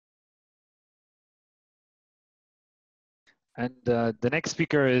And the next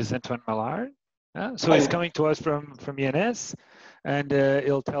speaker is Antoine Maillard. So he's coming to us from ENS, and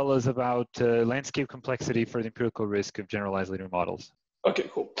he'll tell us about landscape complexity for the empirical risk of generalized linear models. Okay,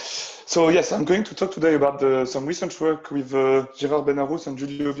 cool. So yes, I'm going to talk today about some recent work with Gérard Benarous and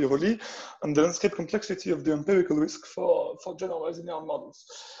Giulio Viroli on the landscape complexity of the empirical risk for generalized linear models.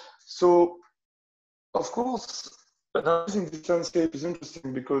 So, of course, analyzing this landscape is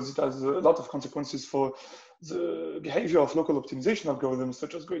interesting because it has a lot of consequences for the behavior of local optimization algorithms,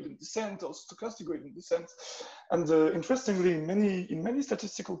 such as gradient descent or stochastic gradient descent. And interestingly, in many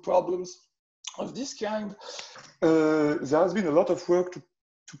statistical problems of this kind, there has been a lot of work to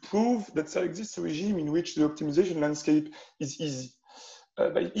prove that there exists a regime in which the optimization landscape is easy.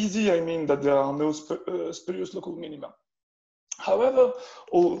 By easy, I mean that there are no spurious local minima. However,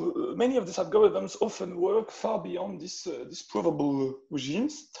 many of these algorithms often work far beyond these provable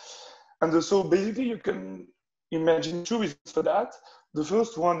regimes. And so basically you can imagine two reasons for that. The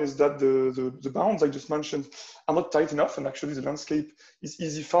first one is that the bounds I just mentioned are not tight enough, and actually the landscape is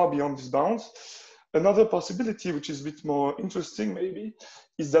easy far beyond these bounds. Another possibility, which is a bit more interesting maybe,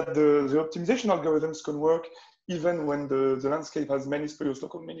 is that the optimization algorithms can work even when the landscape has many spurious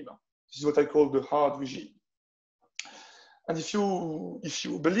local minima. This is what I call the hard regime. And if you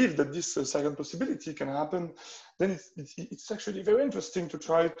believe that this second possibility can happen, then it's actually very interesting to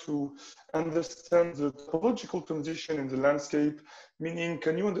try to understand the topological transition in the landscape, meaning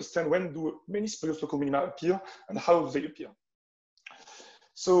can you understand when do many spurious local minima appear and how do they appear?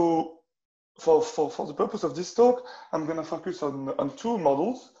 So for the purpose of this talk, I'm going to focus on two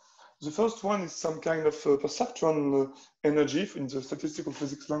models. The first one is some kind of perceptron energy in the statistical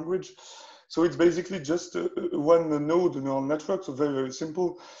physics language. So it's basically just one node neural network, so very, very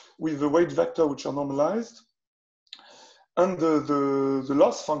simple, with a weight vector which are normalized. And the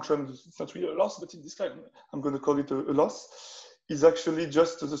loss function, it's not really a loss, but in this kind, I'm going to call it a loss, is actually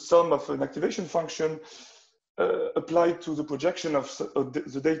just the sum of an activation function applied to the projection of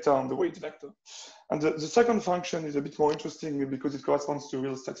the data on the weight vector. And the second function is a bit more interesting because it corresponds to a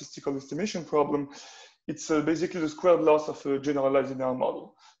real statistical estimation problem. It's basically the squared loss of a generalized linear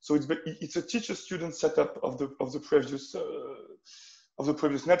model. So it's a teacher-student setup of the previous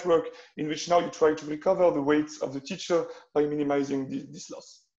network, in which now you try to recover the weights of the teacher by minimizing this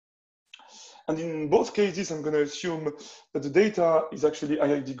loss. And in both cases, I'm going to assume that the data is actually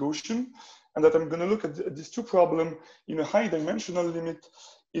IID Gaussian, and that I'm going to look at these two problems in a high dimensional limit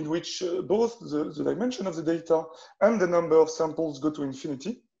in which both the dimension of the data and the number of samples go to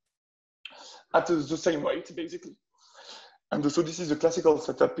infinity at the same rate, basically. And so this is a classical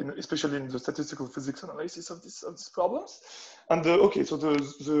setup, especially in the statistical physics analysis of these problems. And okay, so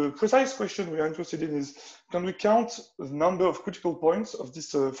the precise question we are interested in is, can we count the number of critical points of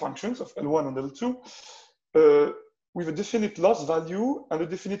these functions of L1 and L2 with a definite loss value and a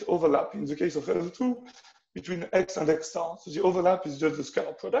definite overlap? In the case of L2, between X and X star. So the overlap is just the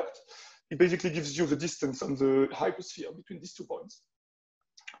scalar product. It basically gives you the distance on the hypersphere between these 2 points.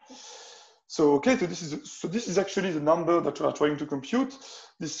 So, okay, so this is actually the number that we are trying to compute,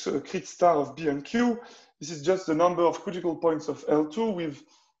 this crit star of B and Q. This is just the number of critical points of L2 with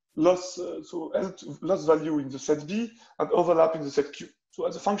loss, so L2, loss value in the set B and overlap in the set Q. So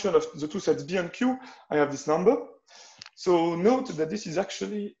as a function of the two sets B and Q, I have this number. So note that this is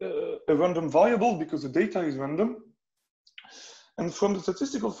actually a random variable because the data is random. And from the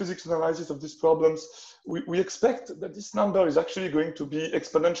statistical physics analysis of these problems, we expect that this number is actually going to be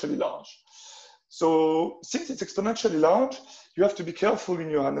exponentially large. So since it's exponentially large, you have to be careful in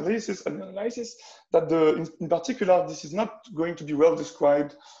your analysis that in particular, this is not going to be well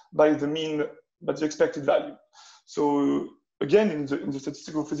described by the mean, but the expected value. So again, in the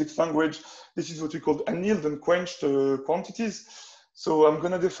statistical physics language, this is what we call annealed and quenched quantities. So I'm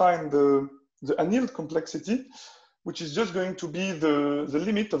going to define the annealed complexity, which is just going to be the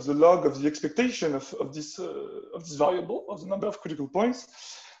limit of the log of the expectation of this variable, of the number of critical points.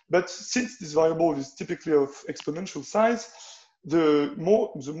 But since this variable is typically of exponential size, the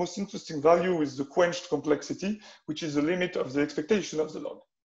most interesting value is the quenched complexity, which is the limit of the expectation of the log.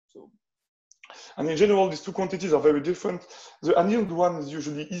 So, and in general, these two quantities are very different. The annealed one is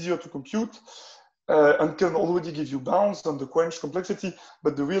usually easier to compute and can already give you bounds on the quenched complexity,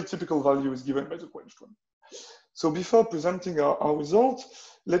 but the real typical value is given by the quenched one. So before presenting our result,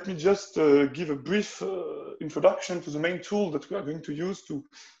 let me just give a brief introduction to the main tool that we are going to use to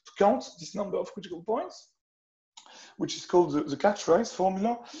count this number of critical points, which is called the catch-rise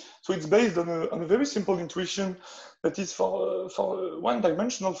formula. So it's based on a very simple intuition that is for a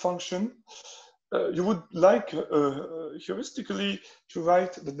one-dimensional function, you would like heuristically to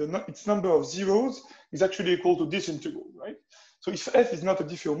write that its number of zeros is actually equal to this integral, right? So if f is not a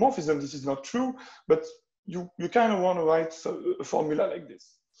diffeomorphism, this is not true, but you kind of want to write a formula like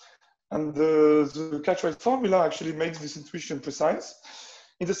this. And the Cartwright formula actually makes this intuition precise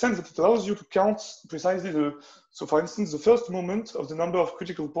in the sense that it allows you to count precisely so for instance, the first moment of the number of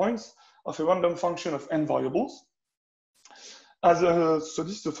critical points of a random function of n variables. So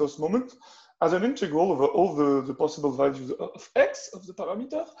this is the first moment, as an integral over all the possible values of x, of the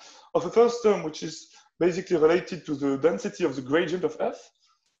parameter, of a first term which is basically related to the density of the gradient of f,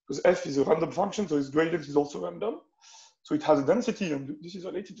 because f is a random function, so its gradient is also random. So it has a density, and this is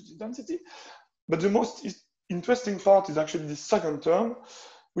related to the density. But the most interesting part is actually the second term,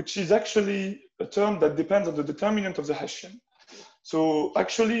 which is actually a term that depends on the determinant of the Hessian. So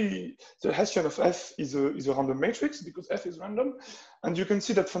actually, the Hessian of f is a random matrix because f is random. And you can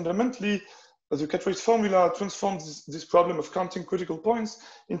see that fundamentally, the Cartwright formula transforms this problem of counting critical points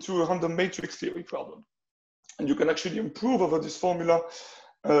into a random matrix theory problem. And you can actually improve over this formula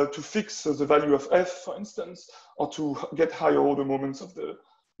to fix the value of f, for instance, or to get higher order moments of the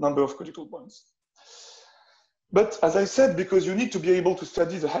number of critical points. But as I said, because you need to be able to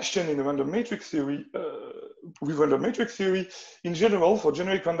study the Hessian in a random matrix theory, with random matrix theory, in general, for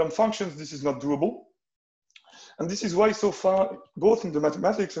generic random functions, this is not doable. And this is why so far, both in the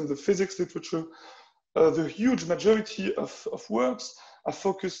mathematics and the physics literature, the huge majority of works are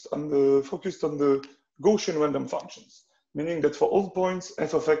focused on the Gaussian random functions, meaning that for all points,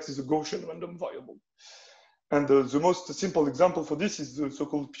 f of x is a Gaussian random variable. And the most simple example for this is the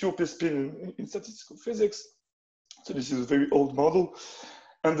so-called pure p-spin in statistical physics. So this is a very old model.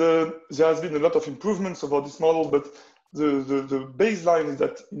 And there has been a lot of improvements about this model, but the baseline is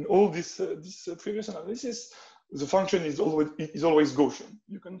that in all this previous analysis, the function is always Gaussian.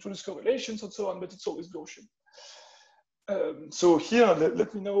 You can introduce correlations and so on, but it's always Gaussian. So here,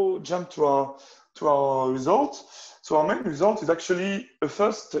 let me now jump to our result. So our main result is actually a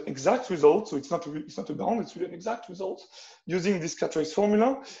first exact result. So it's not a bound, it's really an exact result using this Cartwright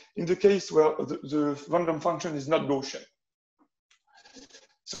formula in the case where the random function is not Gaussian.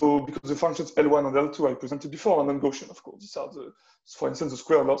 So because the functions L1 and L2 I presented before are non-Gaussian, of course. These are for instance, the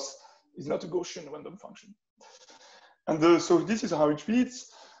square loss is not a Gaussian random function. And so this is how it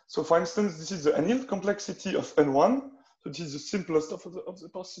reads. So for instance, this is the annealed complexity of N1. So this is the simplest of the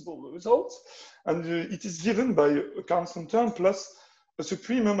possible results. And it is given by a constant term plus a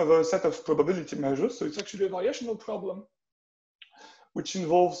supremum of a set of probability measures. So it's actually a variational problem, which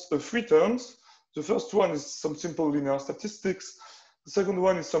involves 3 terms. The first one is some simple linear statistics. The second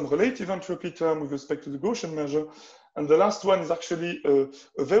one is some relative entropy term with respect to the Gaussian measure. And the last one is actually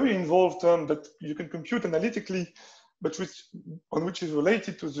a very involved term that you can compute analytically, but on which is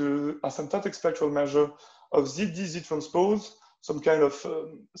related to the asymptotic spectral measure of Z transpose, some kind of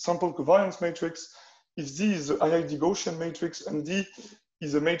sample covariance matrix. If Z is the IID Gaussian matrix and D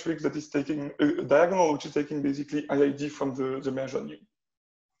is a matrix that is taking a diagonal, which is taking basically IID from the measure nu.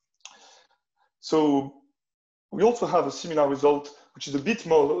 So we also have a similar result, which is a bit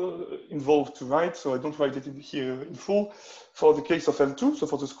more involved to write, so I don't write it here in full, for the case of L2, so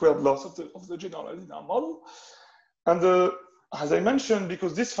for the squared loss of the generalized linear model. And as I mentioned,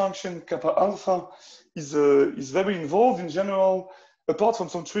 because this function kappa alpha is very involved in general, apart from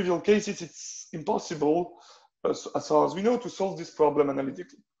some trivial cases, it's impossible, as far as we know, to solve this problem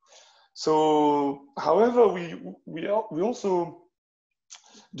analytically. So, however, we also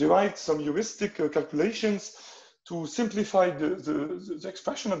derived some heuristic calculations to simplify the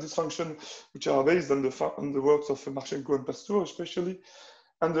expression of this function, which are based on the works of Marchenko and Pasteur especially.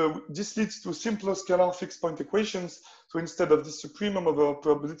 And this leads to simpler scalar fixed point equations. So instead of this supremum of a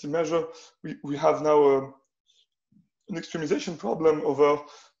probability measure, we have now an extremization problem over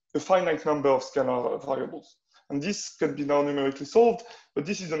a finite number of scalar variables. And this can be now numerically solved, but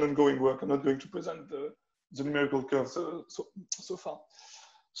this is an ongoing work. I'm not going to present the numerical curves so far.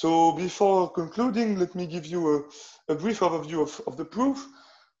 So before concluding, let me give you a brief overview of the proof,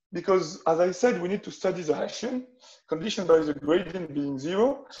 because as I said, we need to study the Hessian, conditioned by the gradient being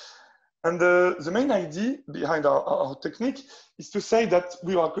 0. And the main idea behind our technique is to say that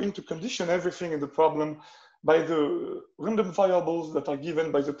we are going to condition everything in the problem by the random variables that are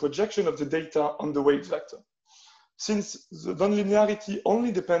given by the projection of the data on the weight vector. Since the nonlinearity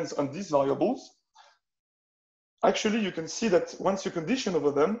only depends on these variables, actually, you can see that once you condition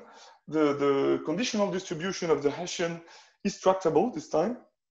over them, the conditional distribution of the Hessian is tractable this time,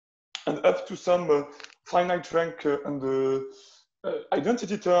 and up to some finite rank and the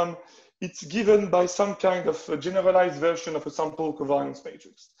identity term, it's given by some kind of generalized version of a sample covariance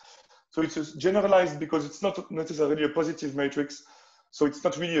matrix. So it's a generalized because it's not necessarily a positive matrix. So it's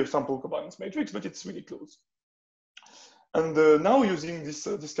not really a sample covariance matrix, but it's really close. And now using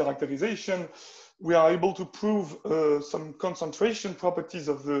this characterization, we are able to prove some concentration properties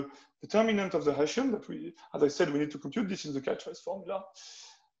of the determinant of the Hessian that we, as I said, we need to compute this in the Cartwright formula.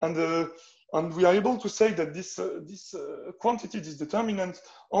 And we are able to say that this quantity, this determinant,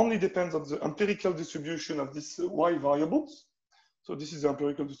 only depends on the empirical distribution of these y variables. So this is the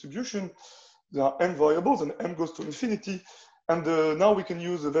empirical distribution. There are n variables, and m goes to infinity. And now we can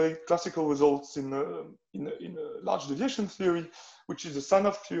use a very classical results in large deviation theory, which is the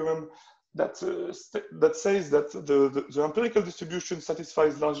Sanoff theorem that says that the empirical distribution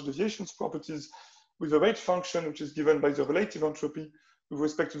satisfies large deviations properties with a rate function, which is given by the relative entropy with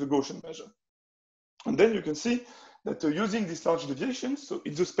respect to the Gaussian measure. And then you can see that using these large deviations, so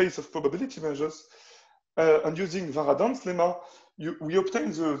in the space of probability measures, and using Varadon's lemma, we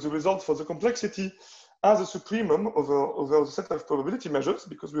obtain the result for the complexity as a supremum over the set of probability measures,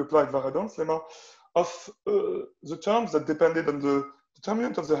 because we applied Varadon's lemma, of the terms that depended on the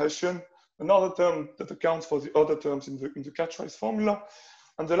determinant of the Hessian, another term that accounts for the other terms in the Cartwright formula,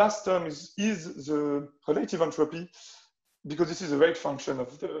 and the last term is the relative entropy, because this is a rate function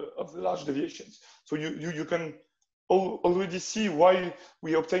of the large deviations. So you can already see why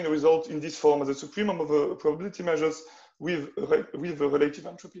we obtain a result in this form as a supremum of probability measures with a relative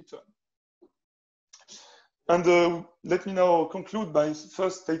entropy term. And let me now conclude by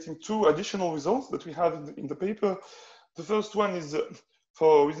first stating two additional results that we have in the paper. The first one is,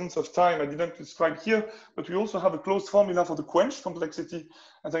 for reasons of time, I didn't describe here, but we also have a closed formula for the quench complexity.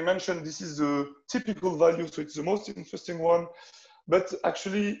 As I mentioned, this is the typical value, so it's the most interesting one. But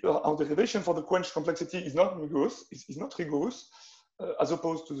actually, our derivation for the quench complexity is not rigorous. It's not rigorous, as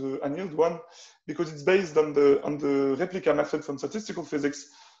opposed to the annealed one, because it's based on the replica method from statistical physics,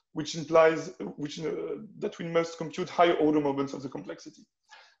 which implies that we must compute higher order moments of the complexity.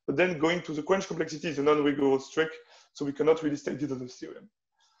 But then going to the quench complexity is a non-rigorous trick, so we cannot really state it as a theorem.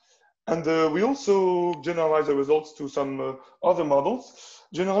 And we also generalize the results to some other models.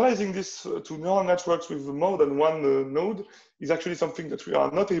 Generalizing this to neural networks with more than one node is actually something that we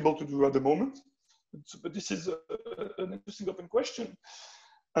are not able to do at the moment. But this is an interesting open question.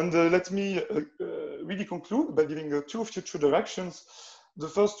 And let me really conclude by giving two future directions. The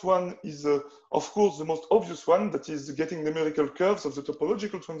first one is, of course, the most obvious one, that is getting numerical curves of the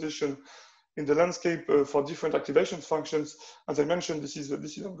topological transition in the landscape for different activation functions. As I mentioned, this is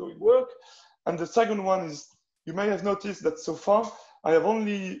ongoing work. And the second one is, you may have noticed that so far, I have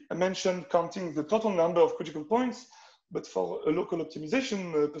only mentioned counting the total number of critical points, but for a local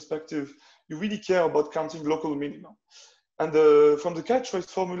optimization perspective, you really care about counting local minima. And from the Cartwright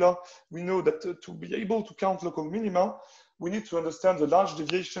formula, we know that to be able to count local minima, we need to understand the large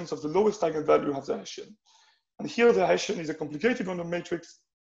deviations of the lowest eigenvalue of the Hessian. And here the Hessian is a complicated random matrix.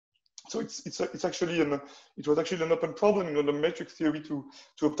 So it was actually an open problem in random matrix theory to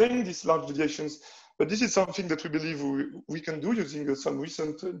obtain these large deviations. But this is something that we believe we can do using some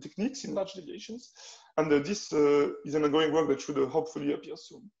recent techniques in large deviations. And this is an ongoing work that should hopefully appear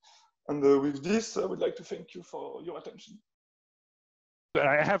soon. And with this, I would like to thank you for your attention.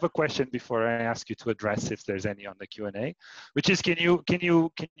 I have a question before I ask you to address if there's any on the Q&A, which is, can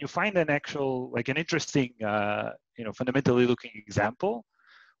you find an actual, like an interesting, fundamentally looking example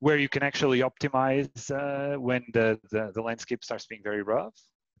where you can actually optimize when the landscape starts being very rough?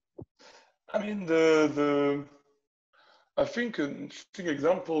 I mean, I think an interesting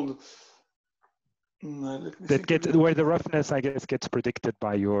example where the roughness, I guess, gets predicted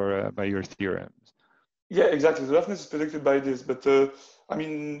by your theorems. Yeah, exactly. The roughness is predicted by this, but I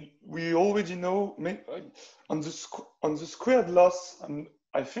mean, we already know on the squared loss.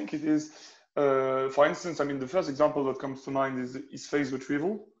 I think it is. For instance, I mean, the first example that comes to mind is phase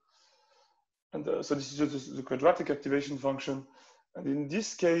retrieval, and so this is just the quadratic activation function. And in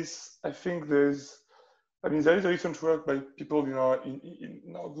this case, I think there is a recent work by people in our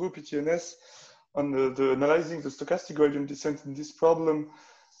group ETNS on the analyzing the stochastic gradient descent in this problem,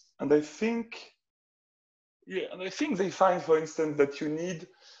 and I think. Yeah, and I think they find, for instance, that you need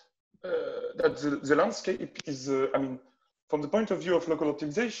that the landscape is, from the point of view of local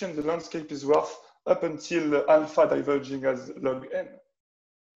optimization, the landscape is rough up until alpha diverging as log n.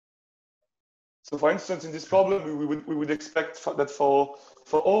 So, for instance, in this problem, we would expect that for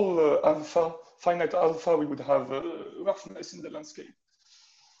all finite alpha, we would have roughness in the landscape.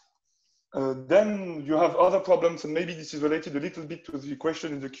 Then you have other problems, and maybe this is related a little bit to the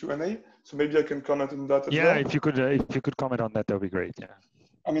question in the Q&A. So maybe I can comment on that as well. Yeah, if you could comment on that, that would be great. Yeah.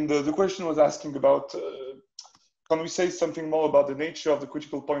 I mean, the question was asking about can we say something more about the nature of the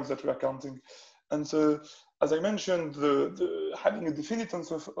critical points that we are counting? And so, as I mentioned, having a definite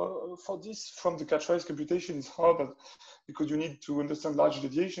answer for this from the catch-rise computation is hard because you need to understand large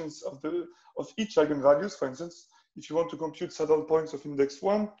deviations of each eigenvalues. For instance, if you want to compute saddle points of index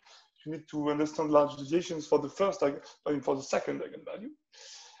 1, you need to understand large deviations for the for the second eigenvalue,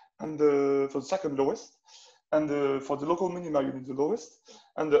 and for the second lowest. And for the local minima, you need the lowest.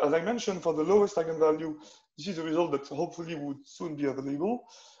 And as I mentioned, for the lowest eigenvalue, this is a result that hopefully would soon be available.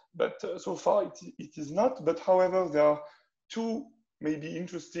 But so far it is not. But however, there are two maybe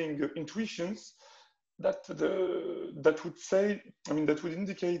interesting intuitions that would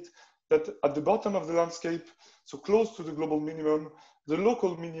indicate that at the bottom of the landscape, so close to the global minimum, the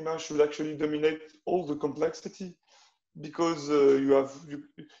local minima should actually dominate all the complexity, because you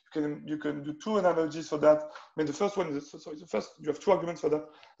can do two analogies for that. I mean, the first one is, you have two arguments for that.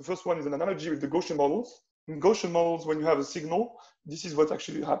 The first one is an analogy with the Gaussian models. In Gaussian models, when you have a signal, this is what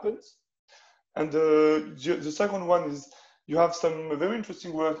actually happens. And the second one is you have some very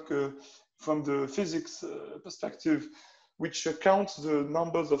interesting work from the physics perspective, which counts the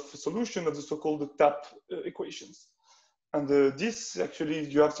numbers of solution of the so-called TAP equations. And this actually,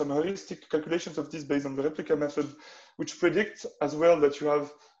 you have some heuristic calculations of this based on the replica method, which predicts as well that you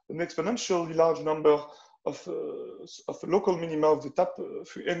have an exponentially large number of local minima of the TAP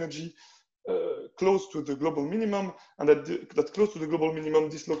free energy close to the global minimum, and that close to the global minimum,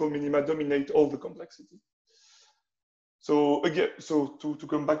 this local minima dominate all the complexity. So again, to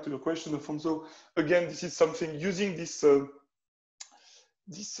come back to your question, Alfonso, again, this is something using this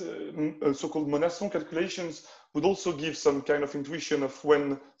so-called Monasson calculations would also give some kind of intuition of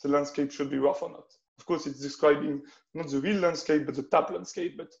when the landscape should be rough or not. Of course, it's describing not the real landscape, but the TAP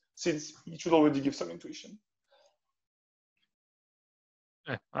landscape, but since it should already give some intuition.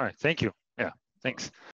 All right, thank you. Yeah, thanks.